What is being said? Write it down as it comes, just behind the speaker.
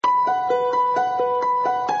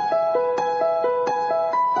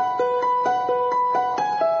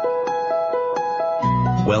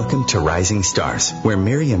Welcome to Rising Stars, where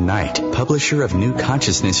Miriam Knight, publisher of New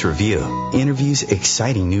Consciousness Review, interviews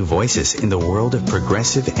exciting new voices in the world of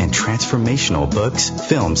progressive and transformational books,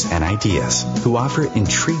 films, and ideas, who offer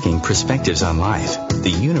intriguing perspectives on life, the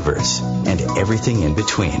universe, and everything in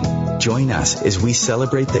between. Join us as we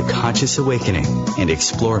celebrate the conscious awakening and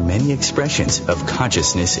explore many expressions of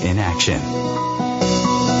consciousness in action.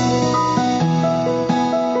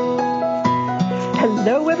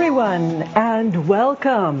 Hello, everyone, and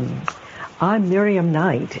welcome. I'm Miriam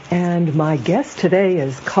Knight, and my guest today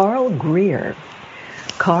is Carl-Greer.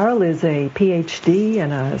 Carl is a PhD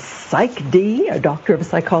and a Psych D, a doctor of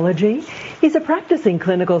psychology. He's a practicing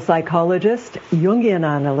clinical psychologist, Jungian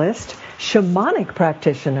analyst, shamanic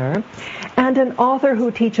practitioner, and an author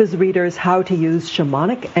who teaches readers how to use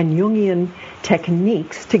shamanic and Jungian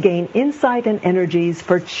techniques to gain insight and energies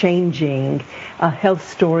for changing a health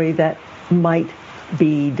story that might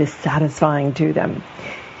be dissatisfying to them.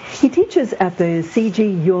 He teaches at the C.G.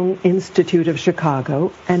 Jung Institute of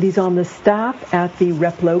Chicago, and he's on the staff at the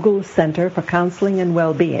Replogle Center for Counseling and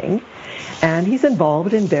Well-Being, and he's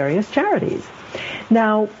involved in various charities.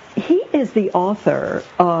 Now, he is the author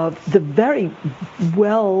of the very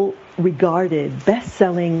well-regarded,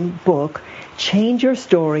 best-selling book, Change Your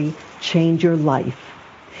Story, Change Your Life.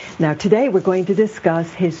 Now, today we're going to discuss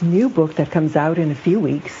his new book that comes out in a few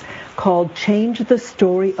weeks, called Change the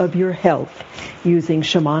Story of Your Health, using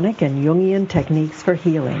shamanic and Jungian techniques for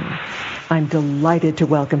healing. I'm delighted to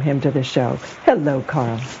welcome him to the show. Hello,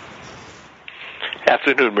 Carl.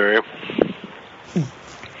 Afternoon, Miriam.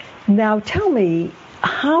 Now, tell me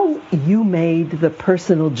how you made the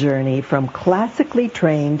personal journey from classically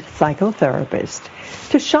trained psychotherapist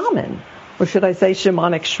to shaman, or should I say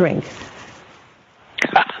shamanic shrink?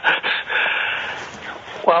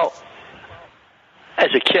 Well, as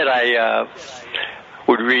a kid, I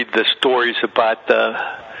would read the stories about the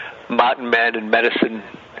mountain men and medicine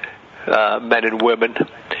men and women,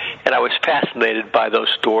 and I was fascinated by those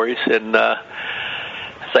stories. And as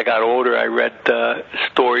I got older, I read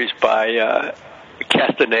stories by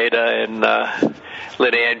Castaneda and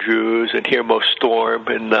Lynn Andrews and Hear Most Storm,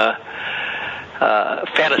 and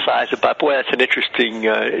fantasized about, boy, that's an interesting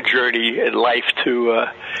journey in life to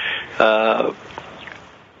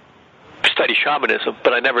study shamanism,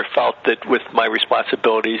 but I never felt that with my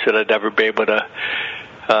responsibilities that I'd ever be able to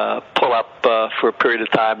pull up for a period of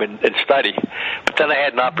time and study. But then I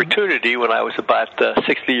had an opportunity when I was about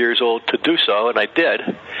 60 years old to do so, and I did.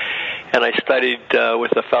 And I studied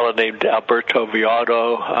with a fellow named Alberto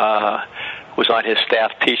Villado, was on his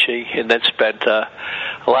staff teaching, and then spent a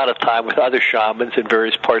lot of time with other shamans in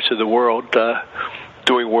various parts of the world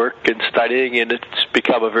doing work and studying, and it's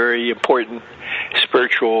become a very important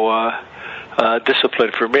spiritual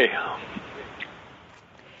discipline for me.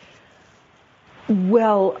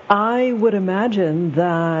 Well, I would imagine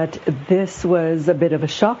that this was a bit of a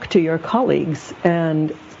shock to your colleagues,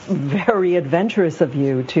 and very adventurous of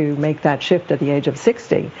you to make that shift at the age of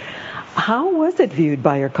 60. How was it viewed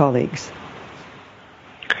by your colleagues?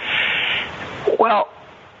 Well,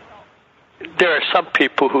 there are some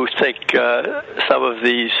people who think some of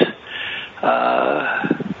these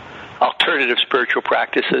alternative spiritual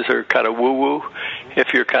practices are kind of woo-woo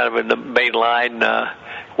if you're kind of in the mainline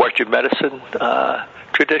Western medicine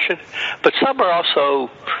tradition. But some are also,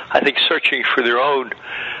 I think, searching for their own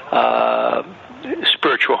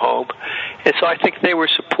spiritual home. And so I think they were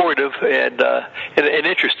supportive and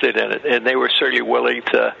interested in it, and they were certainly willing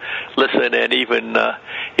to listen and even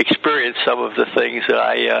experience some of the things that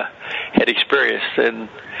I had experienced. And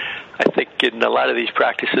I think in a lot of these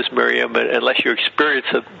practices, Miriam, unless you experience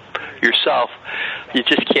them yourself, you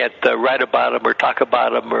just can't write about them or talk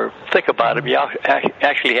about them or think about them. You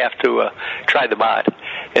actually have to try them out.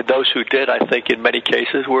 And those who did, I think, in many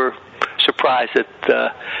cases, were surprised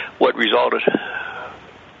at what resulted.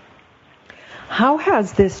 How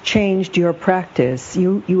has this changed your practice?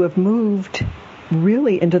 You have moved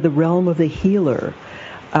really into the realm of the healer.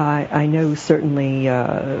 I know certainly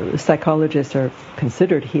psychologists are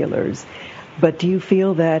considered healers, but do you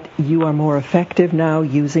feel that you are more effective now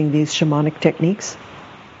using these shamanic techniques?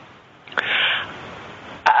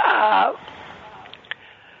 I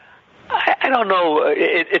don't know.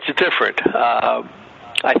 It's different.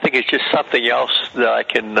 I think it's just something else that I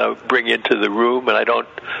can bring into the room, and I don't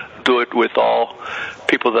do it with all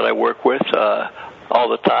people that I work with all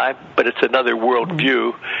the time, but it's another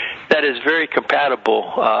worldview that is very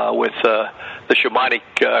compatible with the shamanic,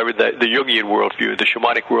 the Jungian worldview. The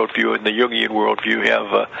shamanic worldview and the Jungian worldview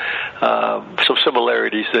have some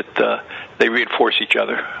similarities that they reinforce each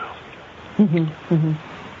other. Mm-hmm, mm-hmm.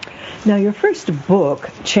 Now, your first book,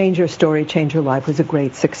 Change Your Story, Change Your Life, was a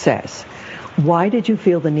great success. Why did you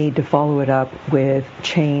feel the need to follow it up with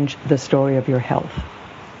Change the Story of Your Health?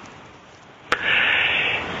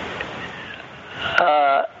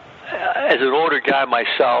 As an older guy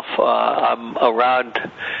myself, I'm around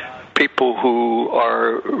people who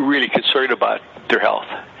are really concerned about their health.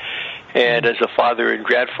 And as a father and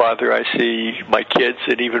grandfather, I see my kids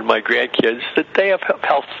and even my grandkids that they have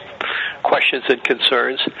health questions and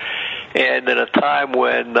concerns. And in a time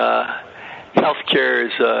when healthcare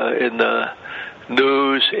is in the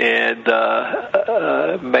news and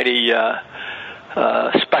many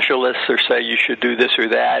specialists are saying you should do this or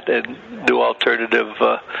that, and new alternative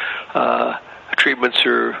treatments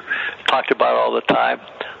are talked about all the time,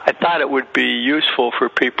 I thought it would be useful for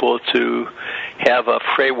people to have a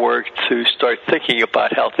framework to start thinking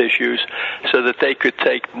about health issues so that they could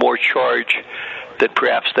take more charge than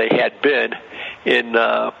perhaps they had been in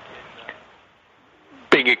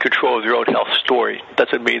being in control of their own health story.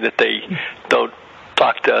 Doesn't mean that they don't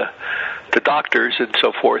talk to doctors and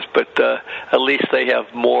so forth, but at least they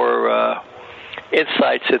have more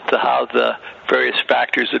insights into how the various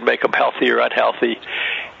factors that make them healthy or unhealthy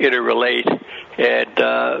interrelate, and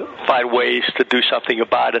find ways to do something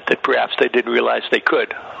about it that perhaps they didn't realize they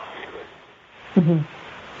could.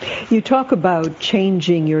 Mm-hmm. You talk about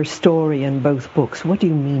changing your story in both books. What do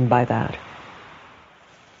you mean by that?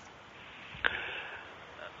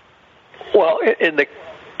 Well, in the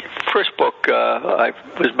first book, I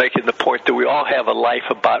was making the point that we all have a life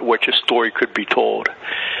about which a story could be told.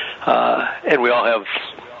 And we all have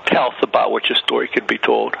health about which a story could be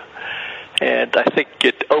told. And I think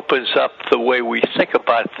it opens up the way we think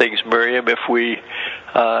about things, Miriam, if we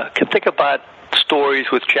can think about stories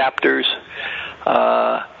with chapters,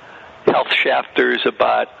 health chapters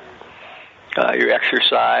about your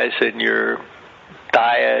exercise and your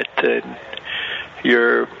diet and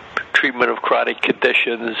your treatment of chronic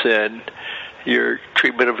conditions and your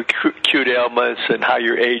treatment of acute ailments and how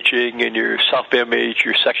you're aging and your self-image,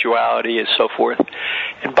 your sexuality, and so forth.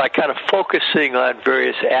 And by kind of focusing on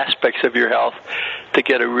various aspects of your health to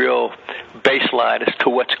get a real baseline as to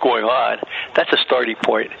what's going on, that's a starting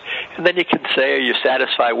point. And then you can say, are you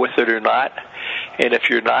satisfied with it or not? And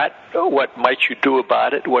if you're not, what might you do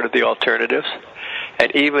about it? What are the alternatives?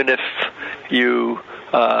 And even if you,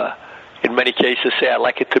 in many cases, say, I'd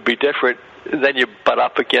like it to be different, then you butt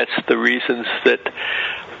up against the reasons that,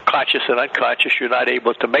 conscious and unconscious, you're not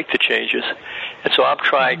able to make the changes. And so I'm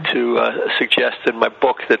trying to suggest in my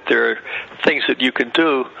book that there are things that you can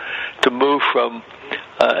do to move from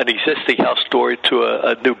an existing health story to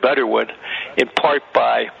a new, better one, in part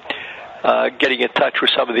by getting in touch with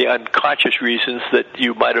some of the unconscious reasons that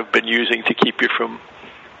you might have been using to keep you from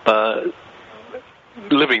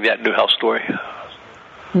living that new health story.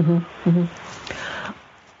 Mm-hmm, mm-hmm.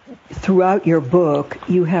 Throughout your book,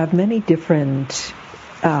 you have many different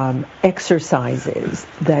exercises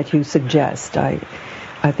that you suggest. I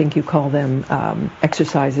think you call them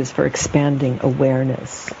exercises for expanding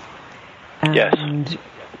awareness. And yes.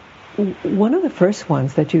 One of the first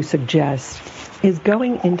ones that you suggest is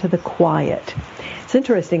going into the quiet. It's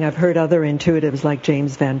interesting, I've heard other intuitives like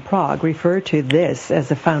James Van Praagh refer to this as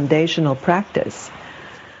a foundational practice.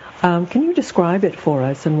 Can you describe it for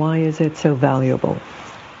us, and why is it so valuable?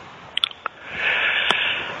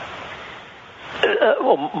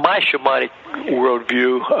 Well, my shamanic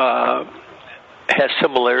worldview has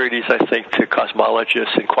similarities, I think, to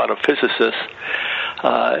cosmologists and quantum physicists.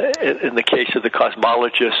 In the case of the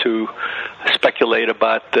cosmologists who speculate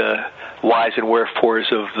about the whys and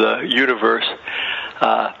wherefores of the universe,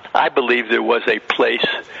 I believe there was a place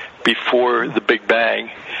before the Big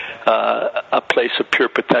Bang, a place of pure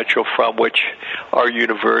potential from which our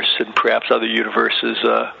universe and perhaps other universes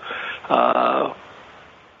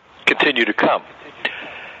continue to come.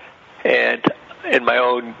 And in my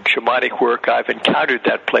own shamanic work, I've encountered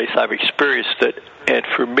that place, I've experienced it, and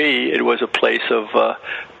for me it was a place of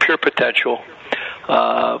pure potential,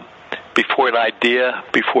 before an idea,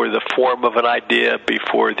 before the form of an idea,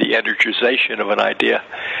 before the energization of an idea.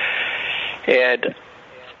 And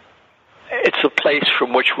it's a place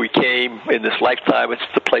from which we came in this lifetime. It's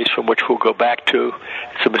the place from which we'll go back to.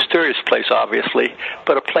 It's a mysterious place, obviously,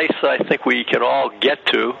 but a place that I think we can all get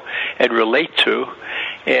to and relate to.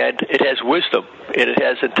 And it has wisdom, and it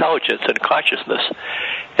has intelligence and consciousness.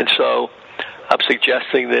 And so I'm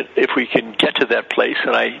suggesting that if we can get to that place,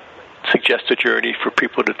 and I suggest a journey for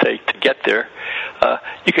people to take to get there,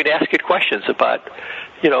 you can ask it questions about,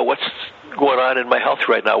 what's going on in my health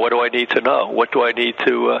right now? What do I need to know? What do I need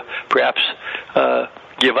to perhaps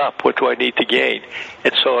give up? What do I need to gain?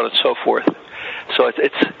 And so on and so forth. So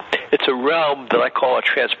it's it's a realm that I call a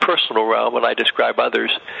transpersonal realm, and I describe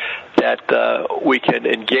others that we can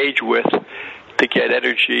engage with to get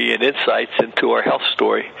energy and insights into our health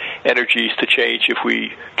story, energies to change if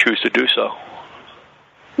we choose to do so.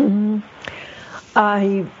 Mm-hmm.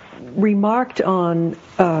 I remarked on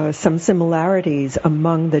some similarities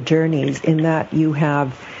among the journeys in that you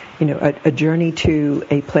have, a journey to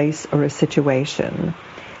a place or a situation,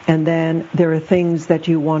 and then there are things that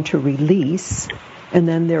you want to release, and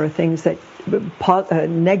then there are things that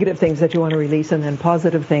negative things that you want to release, and then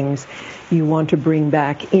positive things you want to bring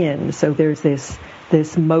back in. So there's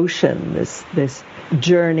this motion, this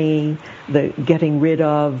journey, the getting rid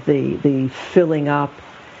of, the filling up.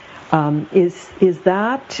 Is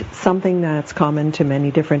that something that's common to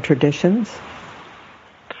many different traditions?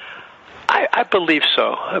 I believe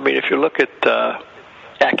so. I mean, if you look at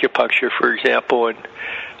acupuncture, for example, and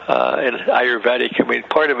Ayurvedic, I mean,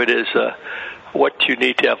 part of it is what you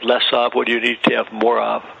need to have less of, what do you need to have more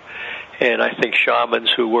of. And I think shamans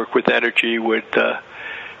who work with energy would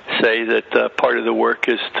say that part of the work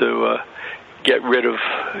is to get rid of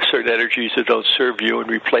certain energies that don't serve you and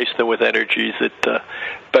replace them with energies that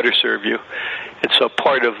better serve you. And so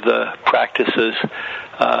part of the practices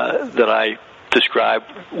that I describe,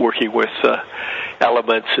 working with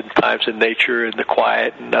elements and times in nature and the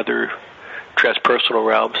quiet and other transpersonal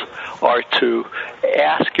realms, are to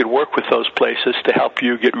ask and work with those places to help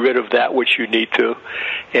you get rid of that which you need to,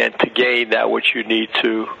 and to gain that which you need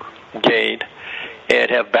to gain,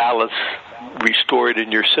 and have balance restored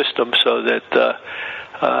in your system, so that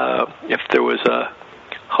if there was a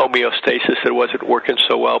homeostasis that wasn't working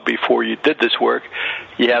so well before you did this work,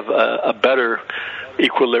 you have a better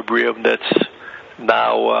equilibrium that's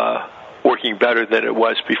now working better than it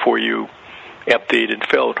was before you emptied and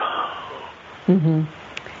filled. Mm-hmm.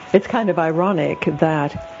 It's kind of ironic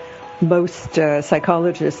that most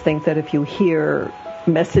psychologists think that if you hear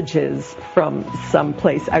messages from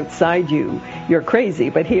someplace outside you, you're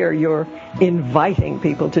crazy. But here you're inviting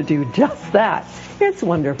people to do just that. It's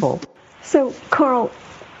wonderful. So, Carl,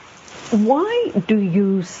 why do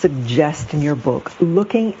you suggest in your book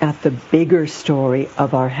looking at the bigger story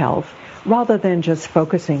of our health rather than just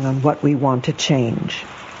focusing on what we want to change?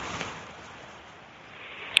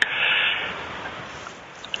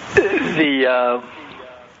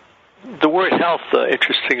 The word health,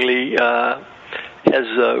 interestingly, has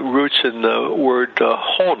roots in the word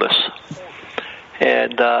wholeness.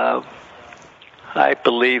 And I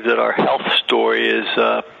believe that our health story is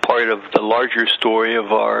part of the larger story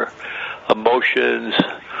of our emotions,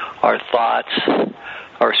 our thoughts,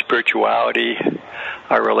 our spirituality,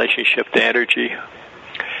 our relationship to energy.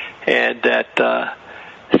 And that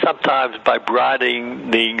sometimes by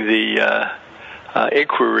broadening the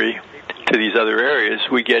inquiry to these other areas,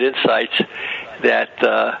 we get insights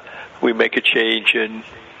that we make a change in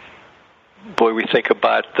the way we think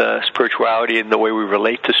about spirituality and the way we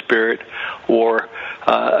relate to spirit, or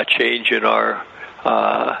a change in our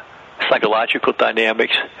psychological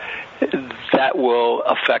dynamics that will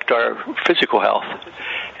affect our physical health.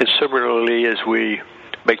 And similarly, as we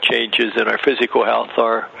make changes in our physical health,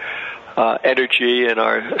 our energy and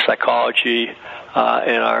our psychology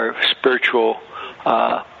and our spiritual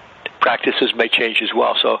practices may change as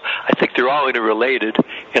well. So I think they're all interrelated,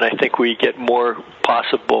 and I think we get more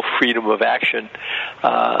possible freedom of action,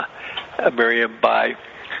 Miriam, by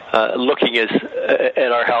looking at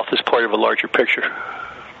our health as part of a larger picture.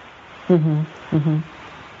 Mm-hmm. Mm-hmm.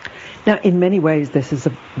 Now, in many ways, this is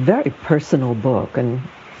a very personal book, and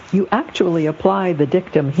you actually apply the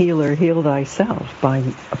dictum, healer, heal thyself, by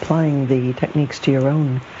applying the techniques to your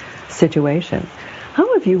own situation.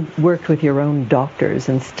 How have you worked with your own doctors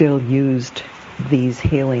and still used these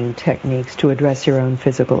healing techniques to address your own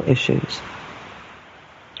physical issues?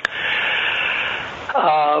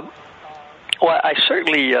 Well, I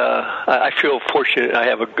certainly I feel fortunate. I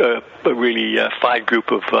have a really fine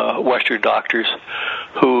group of Western doctors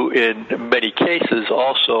who, in many cases,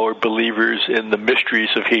 also are believers in the mysteries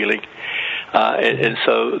of healing. And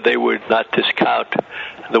so they would not discount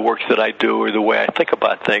the work that I do or the way I think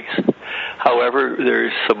about things. However,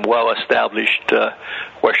 there's some well-established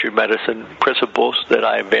Western medicine principles that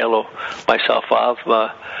I avail myself of.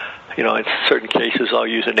 In certain cases, I'll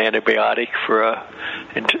use an antibiotic for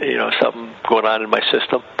something going on in my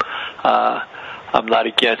system. I'm not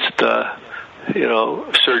against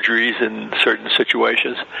surgeries in certain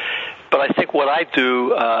situations, but I think what I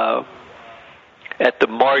do at the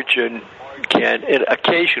margin can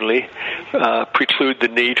occasionally preclude the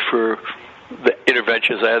need for the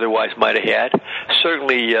interventions I otherwise might have had,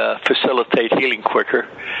 certainly facilitate healing quicker.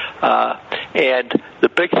 And the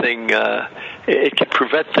big thing it can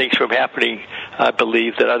prevent things from happening, I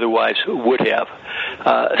believe, that otherwise would have.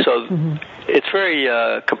 It's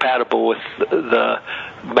very compatible with the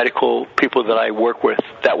medical people that I work with,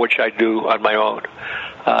 that which I do on my own.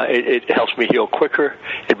 It helps me heal quicker.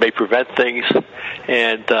 It may prevent things,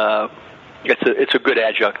 and it's a good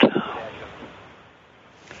adjunct.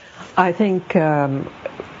 I think,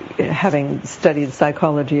 having studied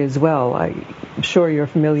psychology as well, I'm sure you're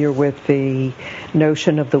familiar with the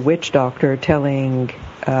notion of the witch doctor putting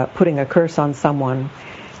a curse on someone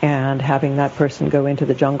and having that person go into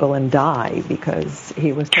the jungle and die because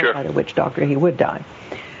he was told by the witch doctor he would die.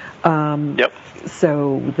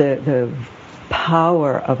 So the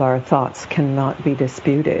power of our thoughts cannot be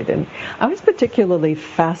disputed. And I was particularly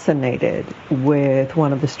fascinated with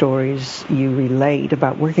one of the stories you relate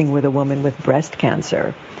about working with a woman with breast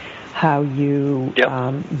cancer, how you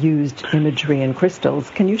used imagery and crystals.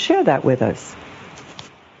 Can you share that with us?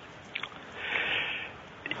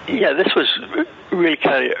 Yeah, this was really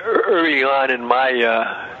kind of early on in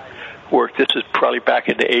my work. This was probably back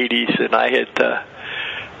in the 80s, and I had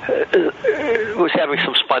was having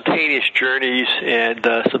some spontaneous journeys and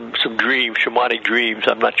some dreams, shamanic dreams.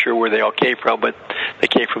 I'm not sure where they all came from, but they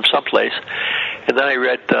came from someplace. And then I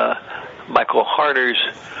read Michael Harner's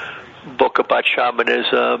book about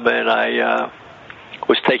shamanism, and I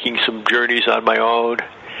was taking some journeys on my own.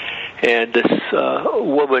 And this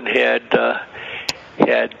woman had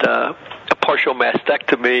a partial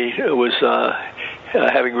mastectomy. It was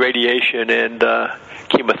having radiation and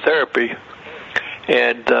chemotherapy.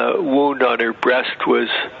 And wound on her breast was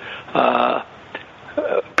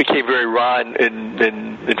became very raw and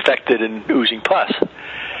infected and oozing pus.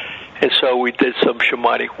 And so we did some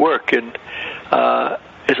shamanic work. And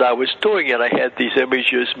as I was doing it, I had these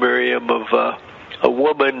images, Miriam, of a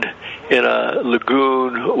woman in a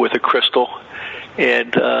lagoon with a crystal,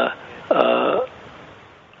 and a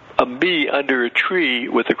me under a tree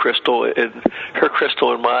with a crystal, and her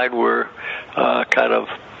crystal and mine were kind of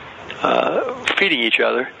feeding each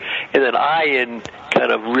other, and then I, in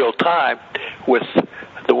kind of real time with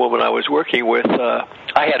the woman I was working with, I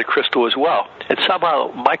had a crystal as well, and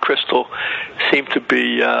somehow my crystal seemed to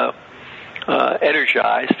be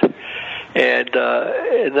energized, and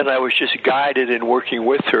then I was just guided in working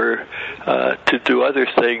with her to do other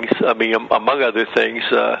things. I mean, among other things,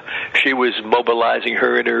 she was mobilizing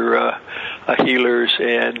her and her healers,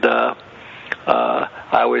 and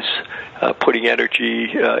I was putting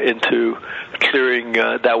energy into clearing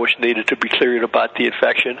that which needed to be cleared about the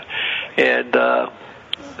infection. And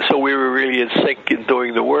so we were really in sync in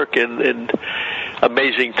doing the work. And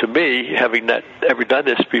amazing to me, having not ever done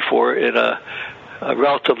this before, in a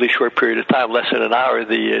relatively short period of time, less than an hour,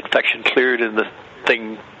 the infection cleared and the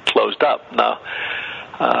thing closed up. Now,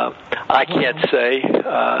 I can't say,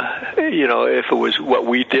 if it was what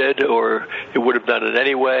we did, or it would have done it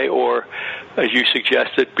anyway, or, as you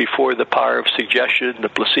suggested before, the power of suggestion, the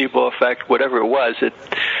placebo effect, whatever it was,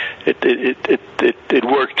 it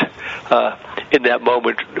worked in that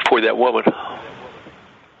moment for that woman.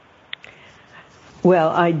 Well,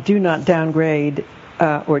 I do not downgrade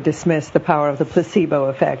or dismiss the power of the placebo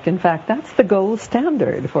effect. In fact, that's the gold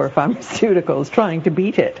standard for pharmaceuticals, trying to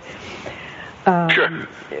beat it. Sure.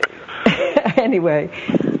 Anyway,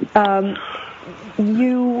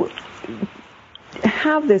 you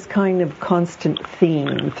have this kind of constant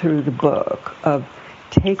theme through the book of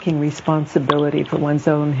taking responsibility for one's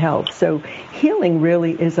own health. So healing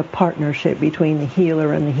really is a partnership between the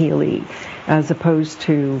healer and the healee, as opposed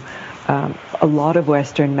to a lot of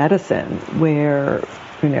Western medicine where,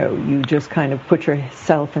 you just kind of put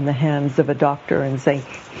yourself in the hands of a doctor and say,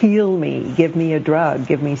 heal me, give me a drug,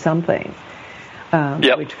 give me something.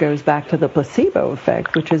 Which goes back to the placebo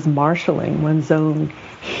effect, which is marshaling one's own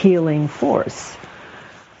healing force.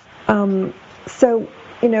 So,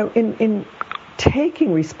 in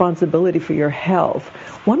taking responsibility for your health,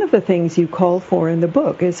 one of the things you call for in the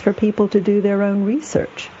book is for people to do their own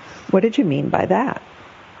research. What did you mean by that?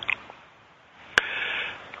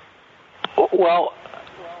 Well,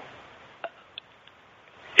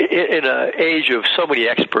 in an age of so many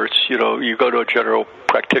experts, you go to a general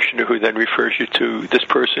practitioner who then refers you to this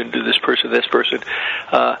person, this person.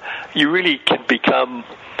 You really can become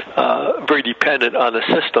very dependent on the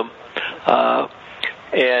system,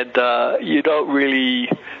 and you don't really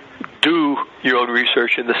do your own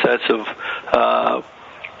research in the sense of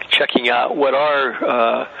checking out what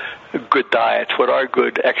are good diets, what are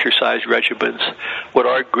good exercise regimens, what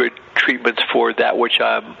are good treatments for that which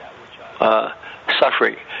I'm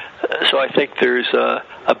suffering. So I think there's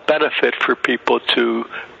a benefit for people to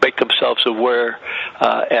make themselves aware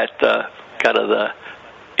at kind of the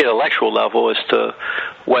intellectual level as to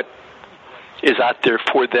what is out there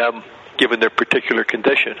for them given their particular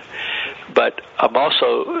condition. But I'm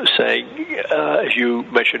also saying, as you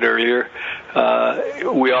mentioned earlier,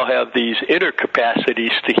 we all have these inner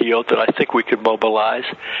capacities to heal that I think we can mobilize,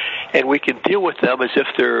 and we can deal with them as if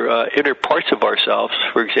they're inner parts of ourselves.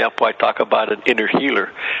 For example, I talk about an inner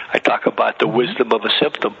healer. I talk about the wisdom of a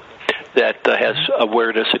symptom that has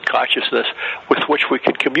awareness and consciousness with which we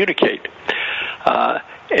can communicate.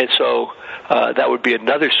 And so that would be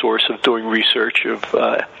another source of doing research, of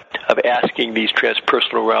asking these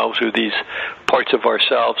transpersonal realms, or these parts of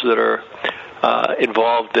ourselves that are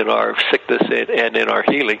involved in our sickness and in our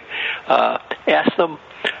healing. Ask them,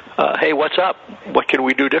 hey, what's up? What can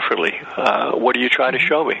we do differently? What are you trying to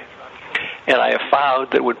show me? And I have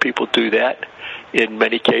found that when people do that, in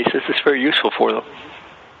many cases, it's very useful for them.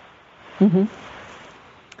 Mm-hmm.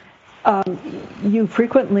 You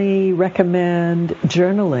frequently recommend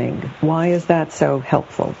journaling. Why is that so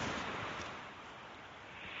helpful?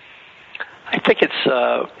 I think it's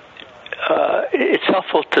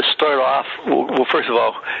helpful to start off, well, first of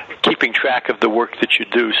all, keeping track of the work that you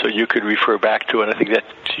do so you can refer back to it. I think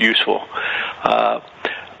that's useful.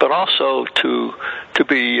 But also to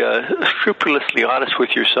be scrupulously honest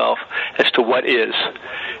with yourself as to what is.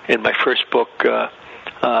 In my first book,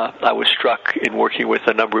 I was struck in working with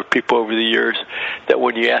a number of people over the years that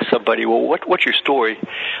when you ask somebody, well, what's your story?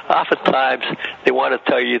 Oftentimes they want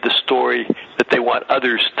to tell you the story that they want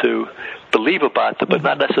others to believe about them, but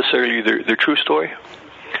not necessarily their true story.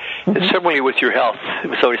 Mm-hmm. And similarly with your health.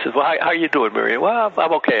 If somebody says, well, how are you doing, Miriam? Well,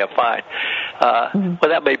 I'm okay, I'm fine. Well,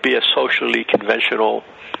 that may be a socially conventional,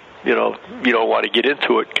 you don't want to get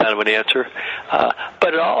into it kind of an answer.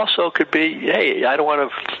 But it also could be, hey,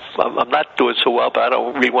 I'm not doing so well, but I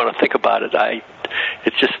don't really want to think about it.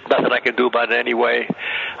 It's just nothing I can do about it anyway,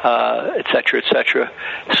 et cetera, et cetera.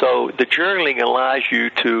 So the journaling allows you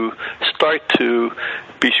to start to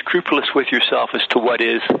be scrupulous with yourself as to what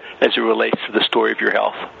is, as it relates to the story of your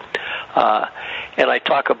health. And I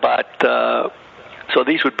talk about, so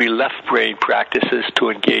these would be left brain practices to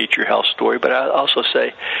engage your health story, but I also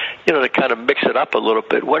say, to kind of mix it up a little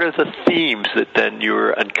bit. What are the themes that then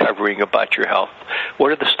you're uncovering about your health?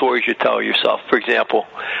 What are the stories you tell yourself? For example,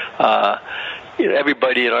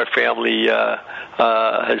 everybody in our family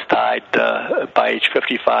has died by age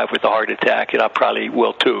 55 with a heart attack, and I probably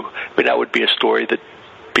will too. I mean, that would be a story that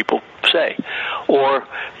people say. Or,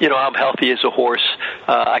 I'm healthy as a horse.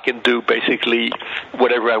 I can do basically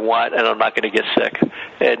whatever I want, and I'm not going to get sick.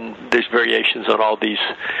 And there's variations on all these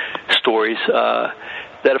stories.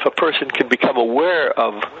 That if a person can become aware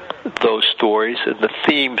of those stories and the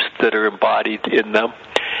themes that are embodied in them,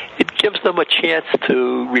 it gives them a chance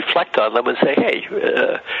to reflect on them and say, hey,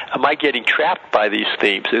 am I getting trapped by these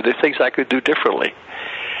themes? Are there things I could do differently?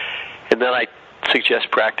 And then I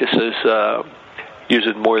suggest practices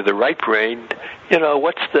using more of the right brain.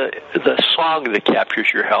 What's the song that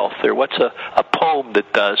captures your health, or what's a poem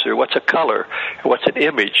that does, or what's a color, or what's an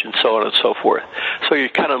image, and so on and so forth. So you're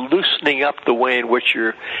kind of loosening up the way in which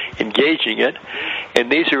you're engaging it,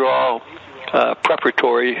 and these are all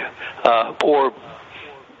preparatory or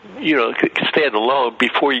stand alone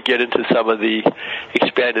before you get into some of the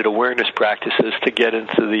expanded awareness practices to get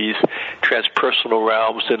into these transpersonal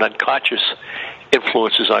realms and unconscious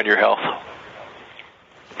influences on your health.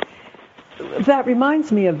 That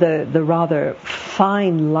reminds me of the rather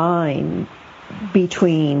fine line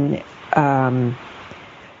between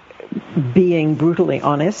being brutally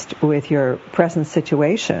honest with your present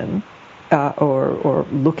situation or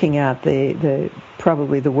looking at the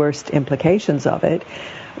probably the worst implications of it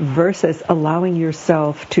versus allowing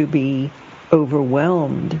yourself to be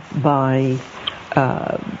overwhelmed by,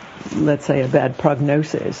 let's say, a bad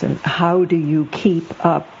prognosis. And how do you keep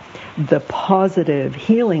up the positive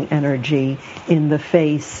healing energy in the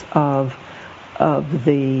face of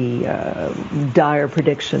the dire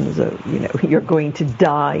predictions of, you're going to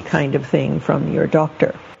die kind of thing from your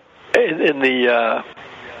doctor? In the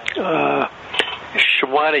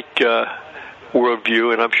shamanic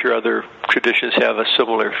worldview, and I'm sure other traditions have a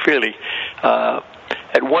similar feeling,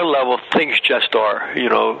 at one level, things just are.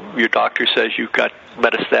 Your doctor says you've got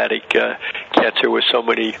metastatic cancer with so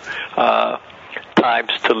many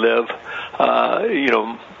times to live,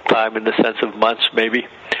 time in the sense of months maybe.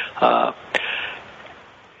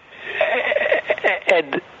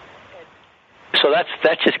 And so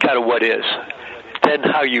that's just kind of what is. Then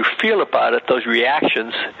how you feel about it, those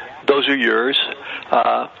reactions, those are yours.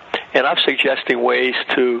 And I'm suggesting ways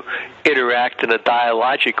to interact in a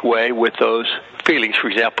dialogic way with those feelings. For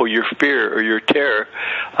example, your fear or your terror.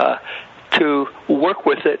 to work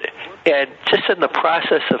with it, and just in the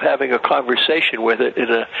process of having a conversation with it in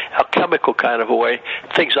a alchemical kind of a way,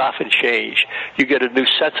 things often change. You get a new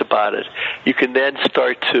sense about it. You can then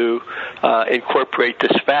start to incorporate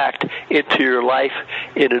this fact into your life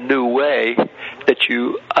in a new way that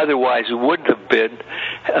you otherwise wouldn't have been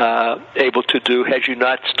able to do had you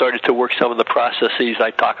not started to work some of the processes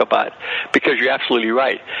I talk about. Because you're absolutely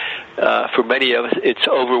right. For many of us, it's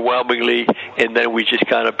overwhelmingly, and then we just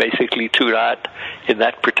kind of basically tune out, in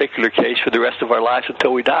that particular case, for the rest of our lives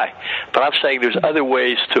until we die. But I'm saying there's other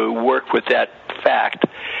ways to work with that fact,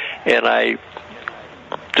 and I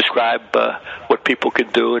describe what people can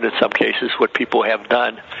do, and in some cases what people have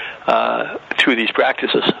done through these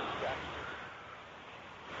practices.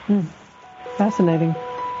 Fascinating.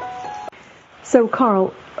 So,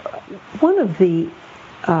 Carl, one of the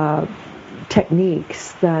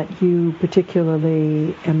techniques that you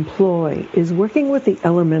particularly employ is working with the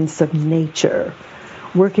elements of nature,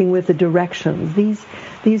 working with the directions.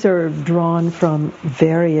 These are drawn from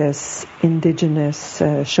various indigenous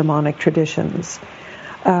shamanic traditions.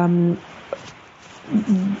 And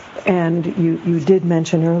you did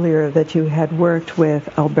mention earlier that you had worked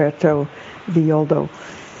with Alberto Villoldo.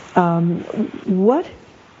 What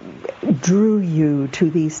drew you to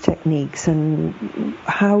these techniques, and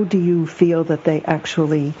how do you feel that they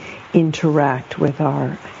actually interact with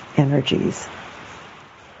our energies?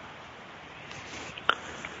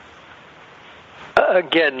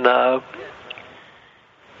 Again, my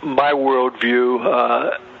worldview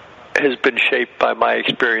has been shaped by my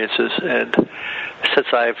experiences, and since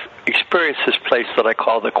I've experienced this place that I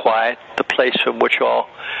call the quiet, the place from which all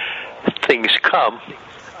things come,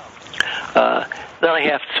 then I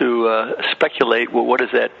have to speculate, well, what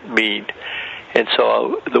does that mean? And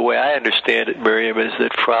so the way I understand it, Miriam, is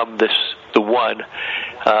that from the one,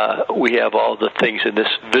 we have all the things in this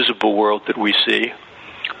visible world that we see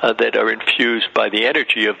that are infused by the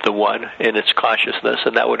energy of the one in its consciousness,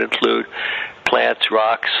 and that would include plants,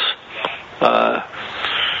 rocks,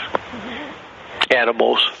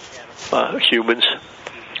 animals, humans,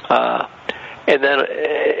 and then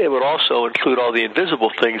it would also include all the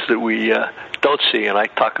invisible things that we don't see, and I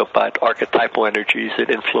talk about archetypal energies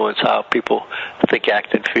that influence how people think,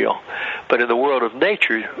 act, and feel. But in the world of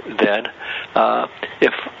nature, then,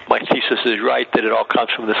 if my thesis is right, that it all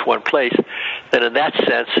comes from this one place, then in that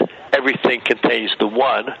sense, everything contains the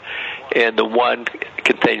one, and the one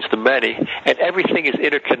contains the many, and everything is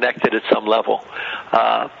interconnected at some level.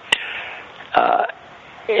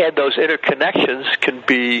 And those interconnections can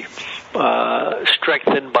be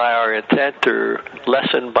strengthened by our intent or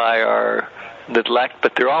lessened by our neglect,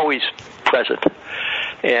 but they're always present.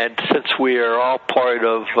 And since we are all part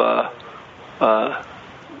of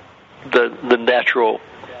the natural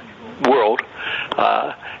world,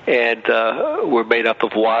 and we're made up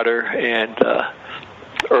of water and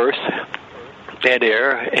earth and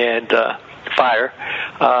air and fire,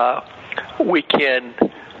 we can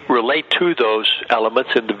relate to those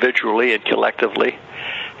elements individually and collectively,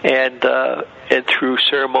 and through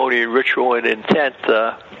ceremony and ritual and intent,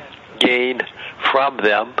 gain from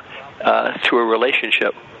them through a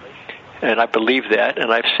relationship. And I believe that,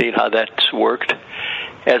 and I've seen how that's worked,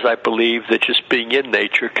 as I believe that just being in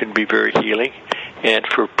nature can be very healing, and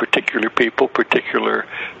for particular people, particular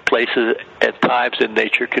places at times in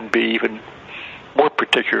nature can be even more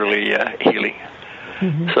particularly healing.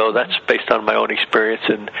 Mm-hmm. So that's based on my own experience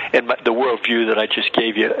and the worldview that I just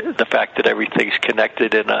gave you, the fact that everything's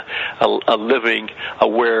connected in a living,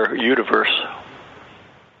 aware universe.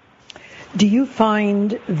 Do you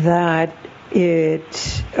find that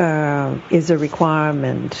it is a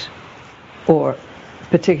requirement or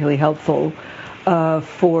particularly helpful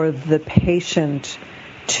for the patient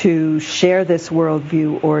to share this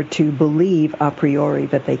worldview or to believe a priori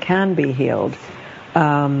that they can be healed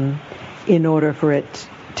in order for it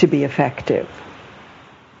to be effective?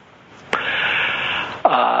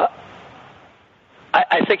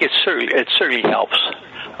 I think it certainly helps.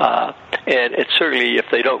 And it certainly, if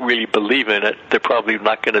they don't really believe in it, they're probably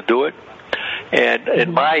not going to do it.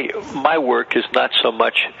 And my work is not so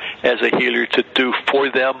much as a healer to do for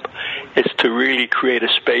them, it's to really create a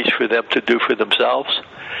space for them to do for themselves.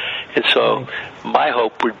 And so my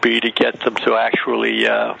hope would be to get them to actually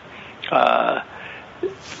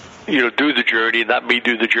do the journey, not me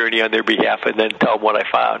do the journey on their behalf and then tell them what I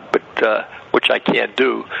found, but which I can't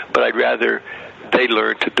do. But I'd rather they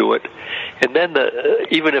learn to do it. And then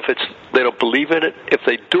even if they don't believe in it, if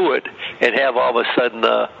they do it and have all of a sudden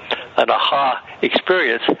an aha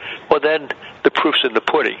experience, well, then the proof's in the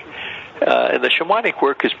pudding. And the shamanic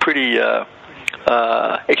work is pretty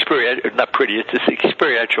not pretty. It's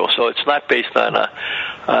experiential, so it's not based on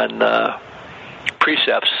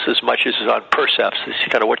precepts as much as it's on percepts.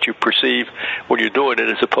 It's kind of what you perceive when you're doing it,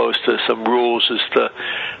 as opposed to some rules as to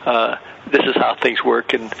this is how things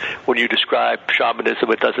work. And when you describe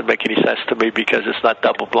shamanism, it doesn't make any sense to me because it's not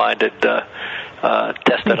double-blinded,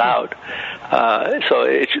 tested out. So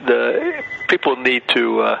the people need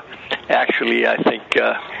to actually, I think,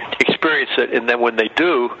 experience it, and then when they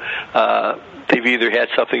do, they've either had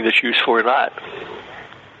something that's useful or not.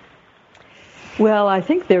 Well, I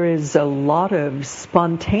think there is a lot of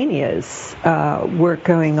spontaneous work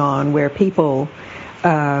going on where people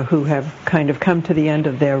who have kind of come to the end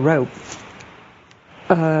of their rope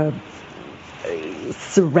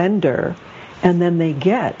surrender, and then they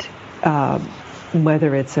get,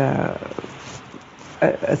 whether it's a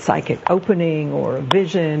psychic opening or a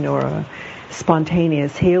vision or a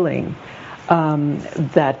spontaneous healing,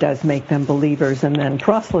 that does make them believers and then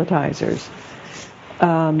proselytizers.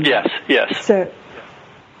 Yes. So,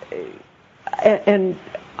 and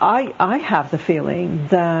I have the feeling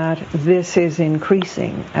that this is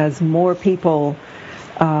increasing as more people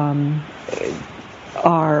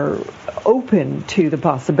are open to the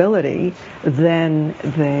possibility. Then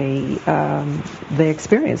they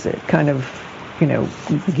experience it. Kind of,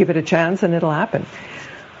 give it a chance and it'll happen.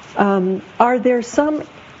 Are there some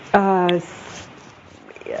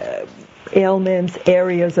ailments,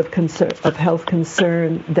 areas of health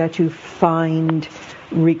concern that you find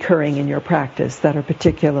recurring in your practice that are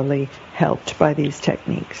particularly helped by these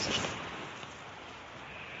techniques?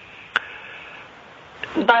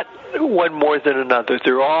 Not one more than another.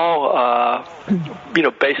 They're all,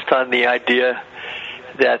 based on the idea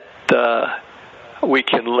that we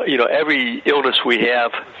can, every illness we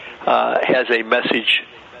have has a message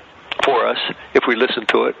for us if we listen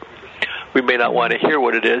to it. We may not want to hear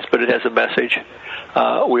what it is, but it has a message.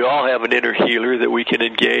 We all have an inner healer that we can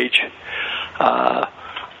engage.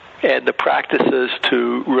 And the practices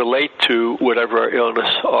to relate to whatever our illness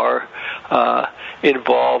are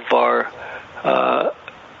involve our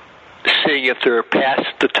seeing if there are past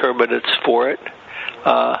determinants for it,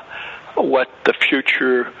 what the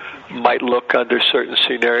future might look under certain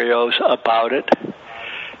scenarios about it,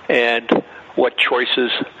 and what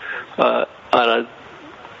choices on a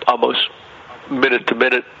almost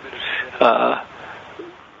minute-to-minute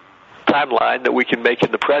timeline that we can make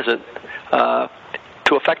in the present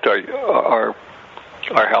to affect our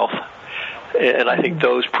health. And I think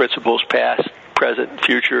those principles, past, present,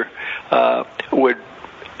 future, would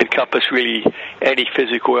encompass really any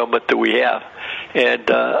physical ailment that we have. And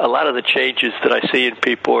a lot of the changes that I see in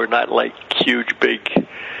people are not like huge, big,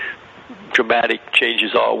 dramatic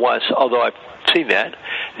changes all at once, although I've seen that.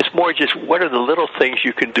 It's more just what are the little things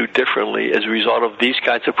you can do differently as a result of these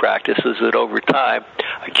kinds of practices that over time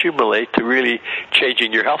accumulate to really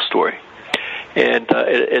changing your health story. And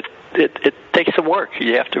it takes some work.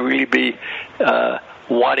 You have to really be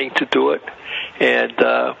wanting to do it.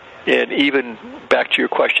 And even back to your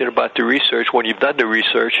question about the research, when you've done the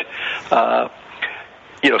research,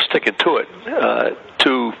 sticking to it.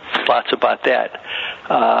 Two thoughts about that.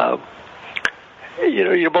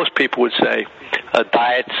 Most people would say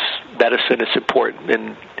diets, medicine is important,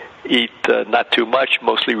 and eat not too much,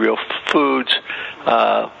 mostly real foods,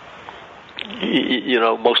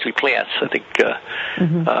 mostly plants. I think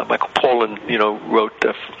Michael Pollan, wrote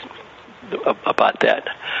about that.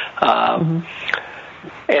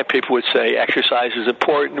 And people would say exercise is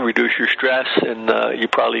important, reduce your stress, and you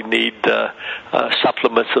probably need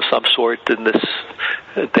supplements of some sort in this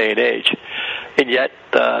day and age. And yet,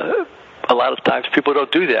 a lot of times people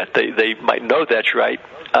don't do that. They might know that's right,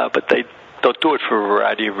 but they don't do it for a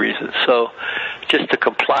variety of reasons. So just to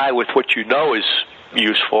comply with what you know is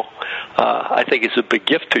useful, I think it's a big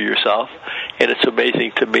gift to yourself. And it's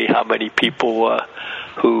amazing to me how many people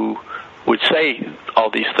who would say all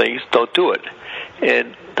these things don't do it.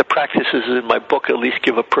 And the practices in my book at least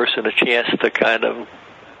give a person a chance to kind of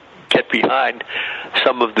get behind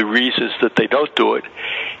some of the reasons that they don't do it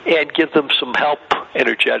and give them some help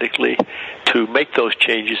energetically to make those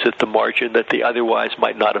changes at the margin that they otherwise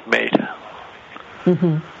might not have made.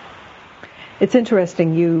 Mm-hmm. It's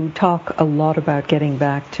interesting. You talk a lot about getting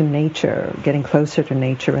back to nature, getting closer to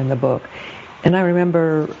nature in the book. And I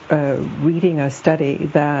remember reading a study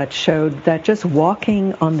that showed that just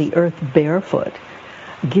walking on the earth barefoot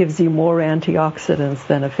gives you more antioxidants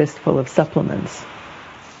than a fistful of supplements.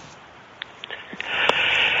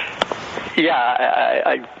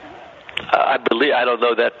 Yeah, I believe. I don't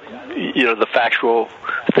know that the factual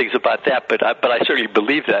things about that, but I certainly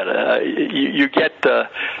believe that you get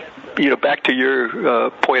back to your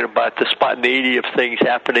point about the spontaneity of things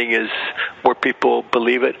happening as more people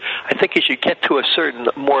believe it. I think as you get to a certain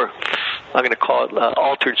more, I'm going to call it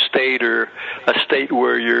altered state, or a state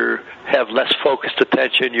where you have less focused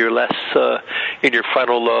attention, you're less in your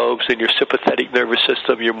frontal lobes, in your sympathetic nervous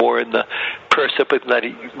system, you're more in the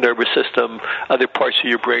parasympathetic nervous system, other parts of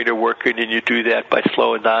your brain are working, and you do that by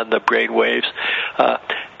slowing down the brain waves.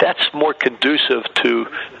 That's more conducive to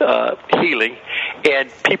healing, and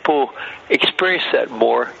people experience that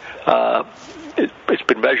more. It's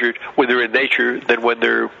been measured when they're in nature than when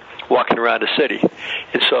they're walking around a city.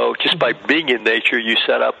 And so just by being in nature, you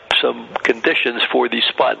set up some conditions for these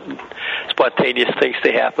spontaneous things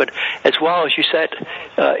to happen, as well as you set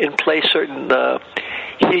in place certain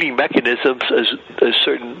healing mechanisms as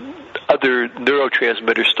certain other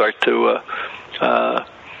neurotransmitters start to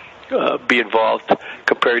be involved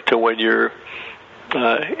compared to when you're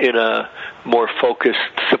in a more focused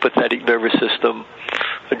sympathetic nervous system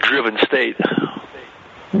driven state.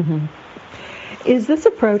 Mm-hmm. Is this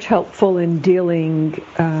approach helpful in dealing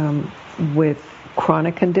with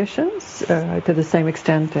chronic conditions to the same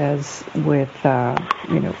extent as with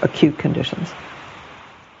acute conditions?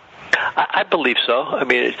 I believe so. I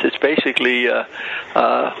mean, it's basically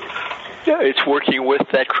it's working with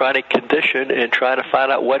that chronic condition and trying to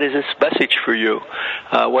find out what is its message for you.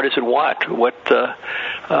 What does it want?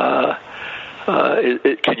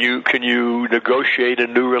 Can you negotiate a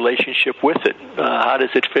new relationship with it? How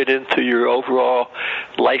does it fit into your overall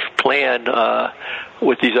life plan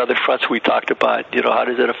with these other fronts we talked about? How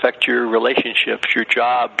does it affect your relationships, your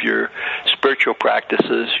job, your spiritual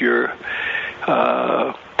practices, your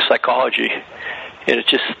psychology? And it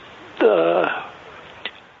just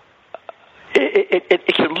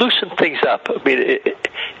it can loosen things up. I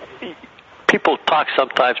mean, people talk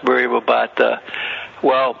sometimes, Miriam, about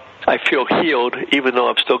I feel healed, even though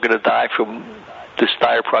I'm still going to die from this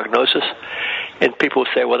dire prognosis. And people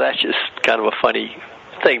say, well, that's just kind of a funny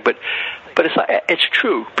thing. But it's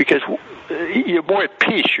true, because you're more at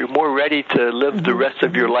peace. You're more ready to live the rest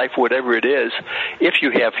of your life, whatever it is, if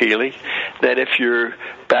you have healing, than if you're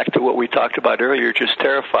back to what we talked about earlier, just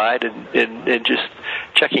terrified and just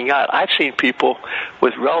checking out. I've seen people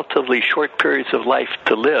with relatively short periods of life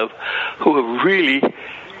to live who have really,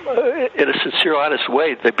 in a sincere, honest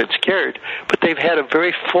way, they've been scared, but they've had a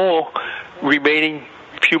very full remaining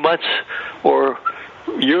few months or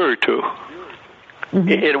year or two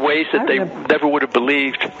in ways that they never would have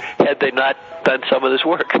believed had they not done some of this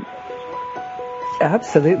work.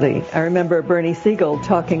 Absolutely. I remember Bernie Siegel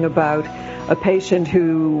talking about a patient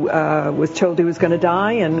who was told he was going to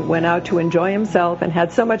die and went out to enjoy himself and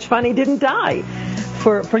had so much fun he didn't die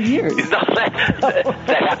for years. No, that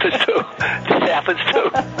happens too. This happens too,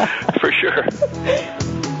 for sure.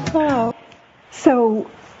 Oh. So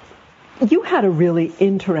you had a really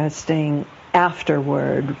interesting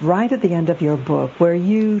afterword right at the end of your book where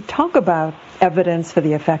you talk about evidence for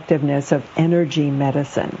the effectiveness of energy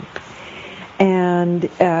medicine. And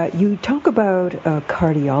you talk about a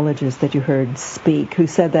cardiologist that you heard speak who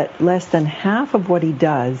said that less than half of what he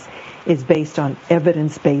does is based on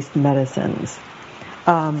evidence-based medicines.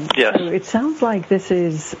 Yes. So it sounds like this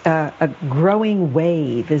is a growing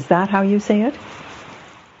wave. Is that how you say it?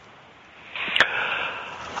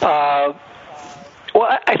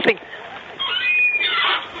 Well, I think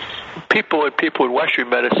people in Western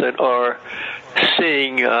medicine are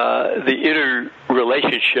seeing the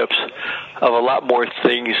interrelationships of a lot more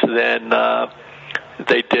things than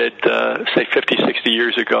they did, say, 50, 60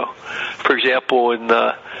 years ago. For example, in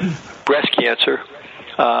breast cancer,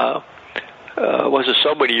 wasn't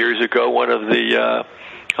so many years ago, one of the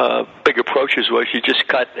big approaches was you just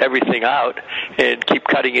cut everything out and keep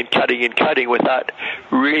cutting and cutting and cutting without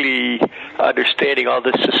really understanding all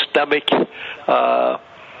the systemic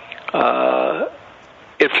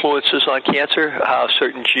influences on cancer, how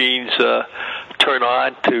certain genes turn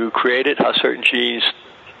on to create it, how certain genes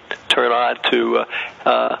turn on to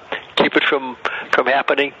keep it from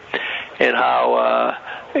happening, and how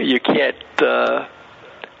you can't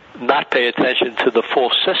not pay attention to the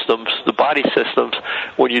full systems, the body systems,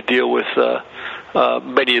 when you deal with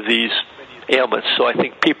many of these ailments. So I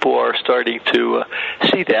think people are starting to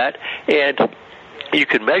see that, and you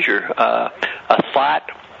can measure a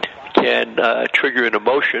thought can trigger an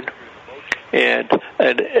emotion and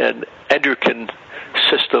an endocrine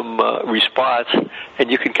system response,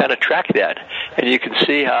 and you can kind of track that, and you can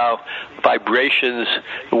see how vibrations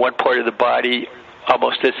in one part of the body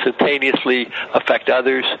almost instantaneously affect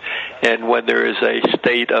others, and when there is a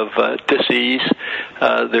state of dis-ease,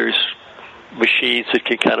 there's machines that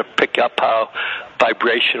can kind of pick up how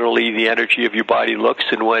vibrationally the energy of your body looks,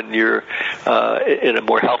 and when you're in a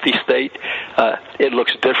more healthy state, it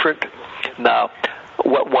looks different. Now,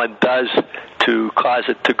 what one does to cause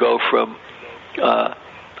it to go from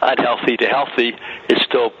unhealthy to healthy is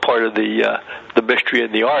still part of the mystery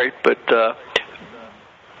and the art, but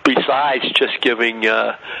besides just giving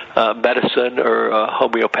medicine or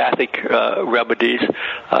homeopathic remedies,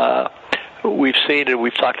 we've seen, and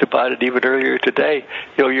we've talked about it even earlier today,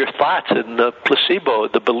 your thoughts and the placebo,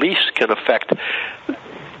 the beliefs can affect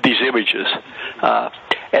these images.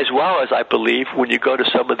 As well as, I believe, when you go to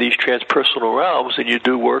some of these transpersonal realms and you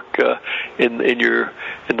do work in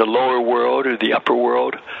the lower world or the upper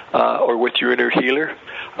world or with your inner healer,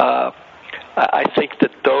 I think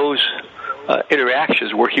that those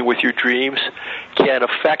interactions, working with your dreams, can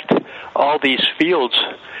affect all these fields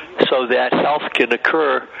so that health can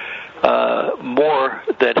occur more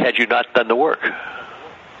than had you not done the work.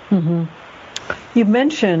 Mm-hmm. You've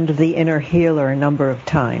mentioned the inner healer a number of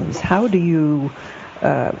times. How do you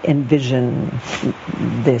envision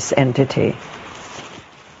this entity?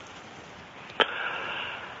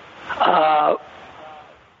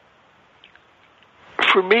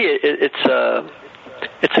 For me,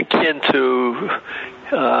 it's akin to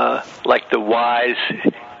like the wise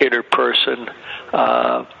inner person,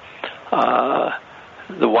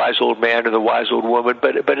 the wise old man or the wise old woman,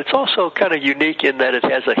 but it's also kind of unique in that it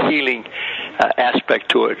has a healing aspect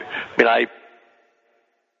to it. I mean,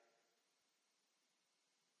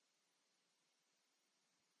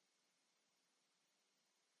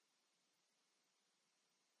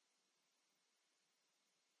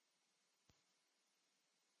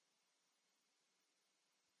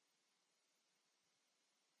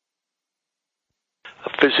 a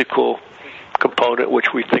physical component which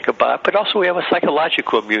we think about, but also we have a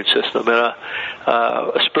psychological immune system and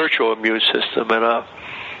a spiritual immune system and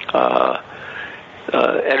a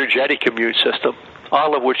energetic immune system,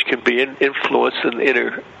 all of which can be influenced and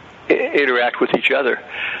interact with each other.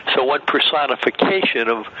 So one personification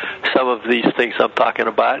of some of these things I'm talking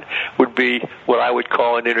about would be what I would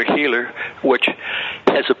call an inner healer, which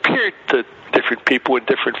has appeared to different people in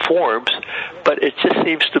different forms, but it just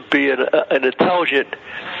seems to be an intelligent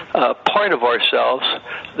part of ourselves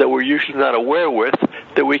that we're usually not aware with,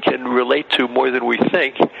 that we can relate to more than we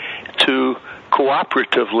think, to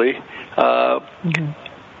cooperatively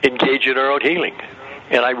engage in our own healing.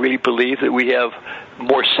 And I really believe that we have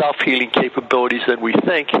more self-healing capabilities than we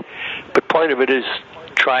think, but part of it is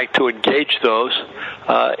trying to engage those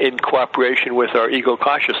in cooperation with our ego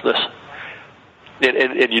consciousness.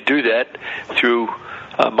 And you do that through,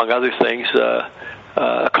 among other things, a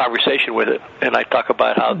conversation with it. And I talk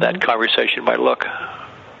about how that conversation might look.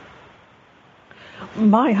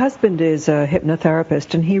 My husband is a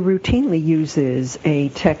hypnotherapist, and he routinely uses a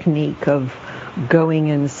technique of going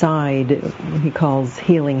inside, what he calls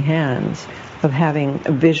healing hands, of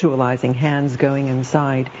visualizing hands going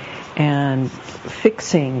inside and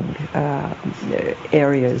fixing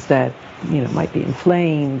areas that might be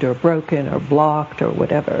inflamed or broken or blocked or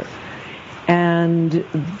whatever. And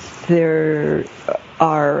there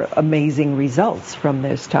are amazing results from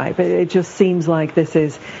this type. It just seems like this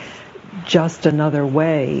is just another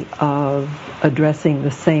way of addressing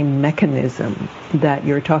the same mechanism that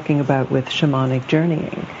you're talking about with shamanic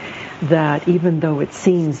journeying, that even though it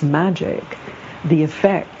seems magic, the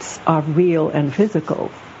effects are real and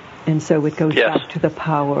physical. And so it goes back to the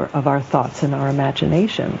power of our thoughts and our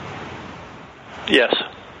imagination. Yes.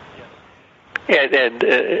 And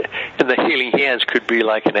the healing hands could be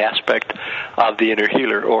like an aspect of the inner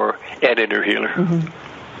healer or an inner healer.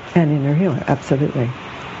 Mm-hmm. An inner healer, absolutely.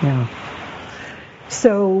 Yeah.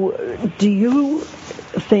 So do you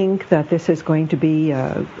think that this is going to be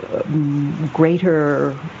a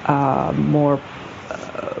greater, more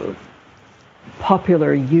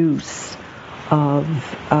popular use of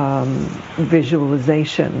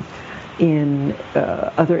visualization in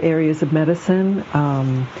other areas of medicine?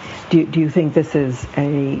 Do you think this is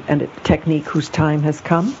a technique whose time has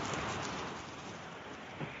come?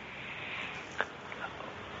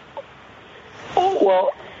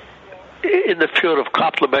 Well, in the field of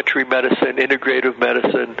complementary medicine, integrative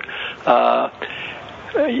medicine,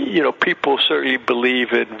 people certainly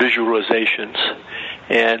believe in visualizations,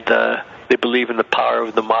 and they believe in the power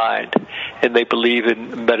of the mind, and they believe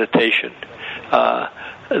in meditation.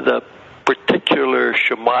 The particular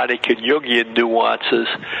shamanic and Jungian nuances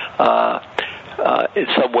in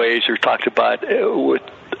some ways are talked about with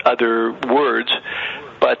other words,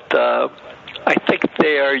 but I think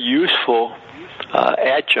they are useful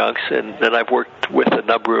adjuncts, and I've worked with a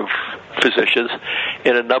number of physicians,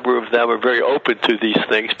 and a number of them are very open to these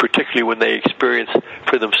things, particularly when they experience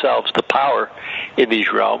for themselves the power in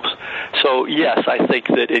these realms. So yes, I think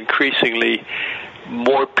that increasingly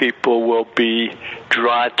more people will be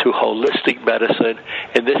drawn to holistic medicine,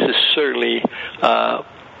 and this is certainly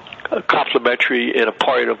complementary and a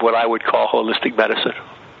part of what I would call holistic medicine.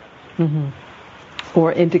 Mm-hmm.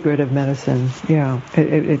 Or integrative medicine, yeah.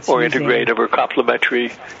 It's or integrative or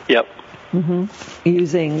complementary, yep. Mm-hmm.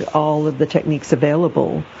 Using all of the techniques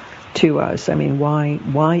available to us. I mean,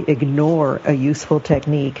 why ignore a useful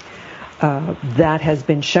technique that has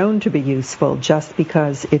been shown to be useful just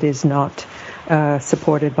because it is not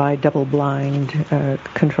supported by double-blind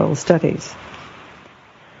control studies?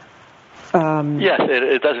 Yes,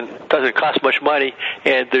 it doesn't cost much money,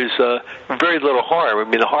 and there's very little harm. I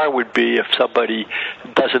mean, the harm would be if somebody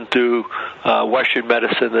doesn't do Western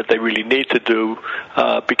medicine that they really need to do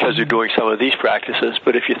because they're doing some of these practices.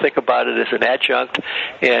 But if you think about it as an adjunct,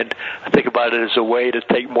 and think about it as a way to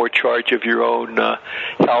take more charge of your own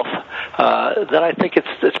health, then I think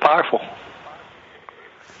it's powerful.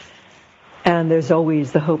 And there's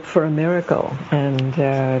always the hope for a miracle,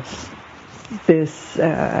 and this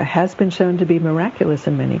has been shown to be miraculous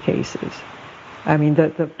in many cases. I mean, the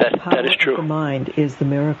power that is true. of the mind is the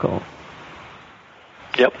miracle.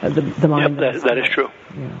 Yep. The mind. Yep, that is true.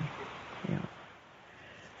 Yeah.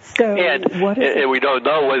 So, and we don't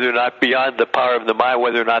know whether or not beyond the power of the mind,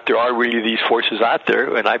 whether or not there are really these forces out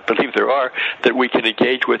there, and I believe there are, that we can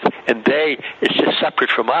engage with, and it's just separate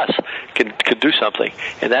from us, can do something.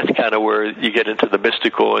 And that's kind of where you get into the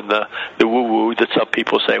mystical and the woo-woo that some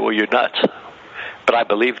people say, well, you're nuts. But I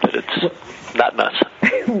believe that it's not nuts.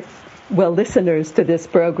 Well, listeners to this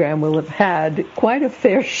program will have had quite a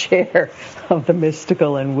fair share of the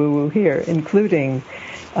mystical and woo-woo here, including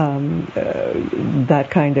that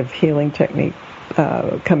kind of healing technique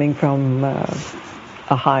coming from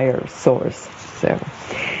a higher source. So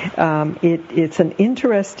it's an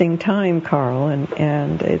interesting time, Carl,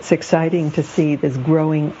 and it's exciting to see this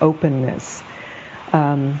growing openness.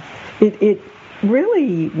 It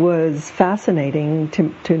really was fascinating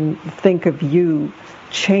to think of you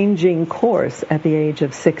changing course at the age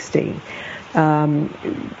of 60.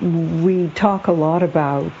 We talk a lot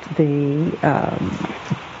about the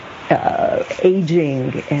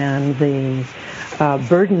aging and the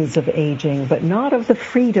burdens of aging, but not of the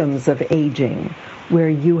freedoms of aging, where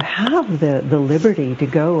you have the liberty to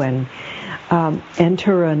go and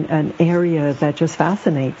enter an area that just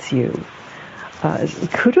fascinates you.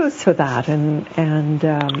 Kudos for that. And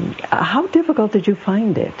how difficult did you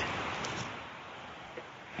find it?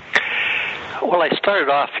 Well, I started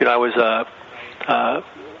off, I was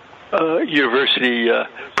a university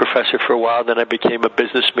professor for a while, then I became a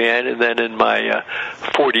businessman, and then in my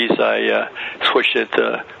 40s I switched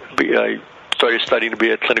into, I started studying to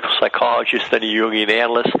be a clinical psychologist, then a Jungian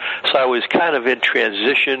analyst. So I was kind of in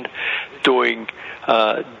transition, doing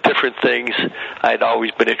different things. I'd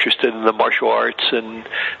always been interested in the martial arts and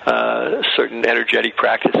certain energetic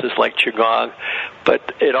practices like Qigong,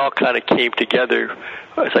 but it all kind of came together,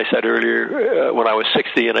 as I said earlier, when I was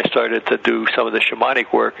 60 and I started to do some of the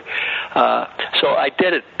shamanic work. So I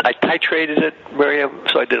did it. I titrated it, Miriam,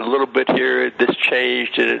 so I did a little bit here. This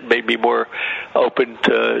changed, and it made me more open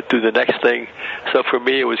to do the next thing. So for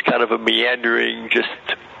me, it was kind of a meandering, just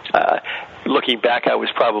looking back, I was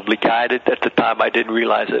probably guided. At the time, I didn't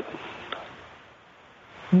realize it.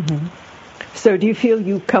 Mm-hmm. So do you feel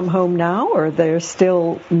you've come home now, or are there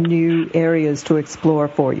still new areas to explore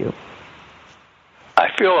for you? I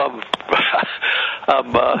feel I'm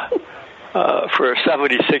for a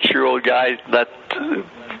 76-year-old guy, not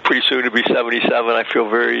pretty soon to be 77, I feel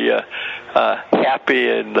very happy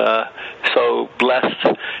and so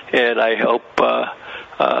blessed, and I hope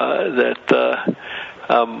that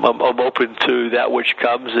I'm open to that which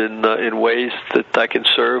comes in ways that I can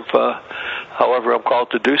serve however I'm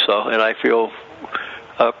called to do so, and I feel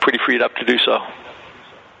pretty freed up to do so.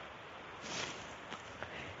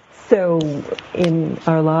 So, in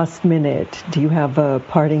our last minute, do you have a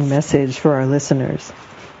parting message for our listeners?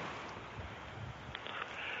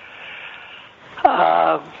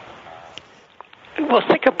 Well,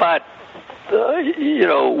 think about,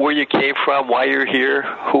 where you came from, why you're here,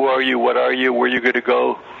 who are you, what are you, where you're going to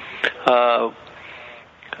go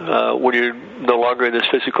when you're no longer in this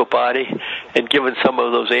physical body. And given some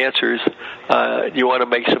of those answers, you want to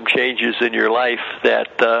make some changes in your life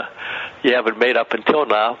that you haven't made up until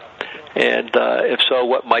now. And if so,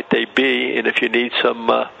 what might they be? And if you need some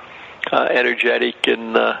energetic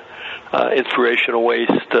and inspirational ways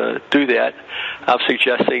to do that, I'm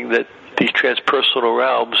suggesting that these transpersonal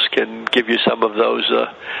realms can give you some of those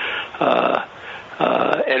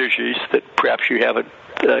energies that perhaps you haven't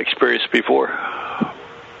experienced before.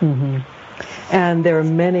 Mm-hmm. And there are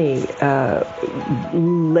many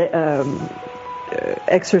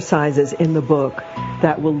exercises in the book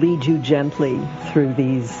that will lead you gently through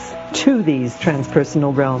to these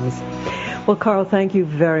transpersonal realms. Well, Carl, thank you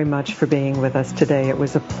very much for being with us today. It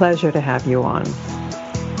was a pleasure to have you on.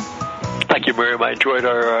 Thank you, Miriam. I enjoyed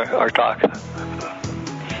our talk.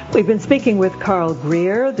 We've been speaking with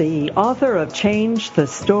Carl-Greer, the author of Change the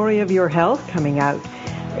Story of Your Health, coming out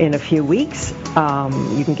in a few weeks.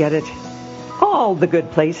 You can get it all the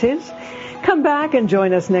good places. Come back and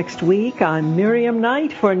join us next week. I'm Miriam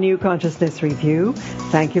Knight for New Consciousness Review.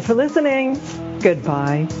 Thank you for listening.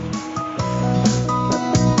 Goodbye.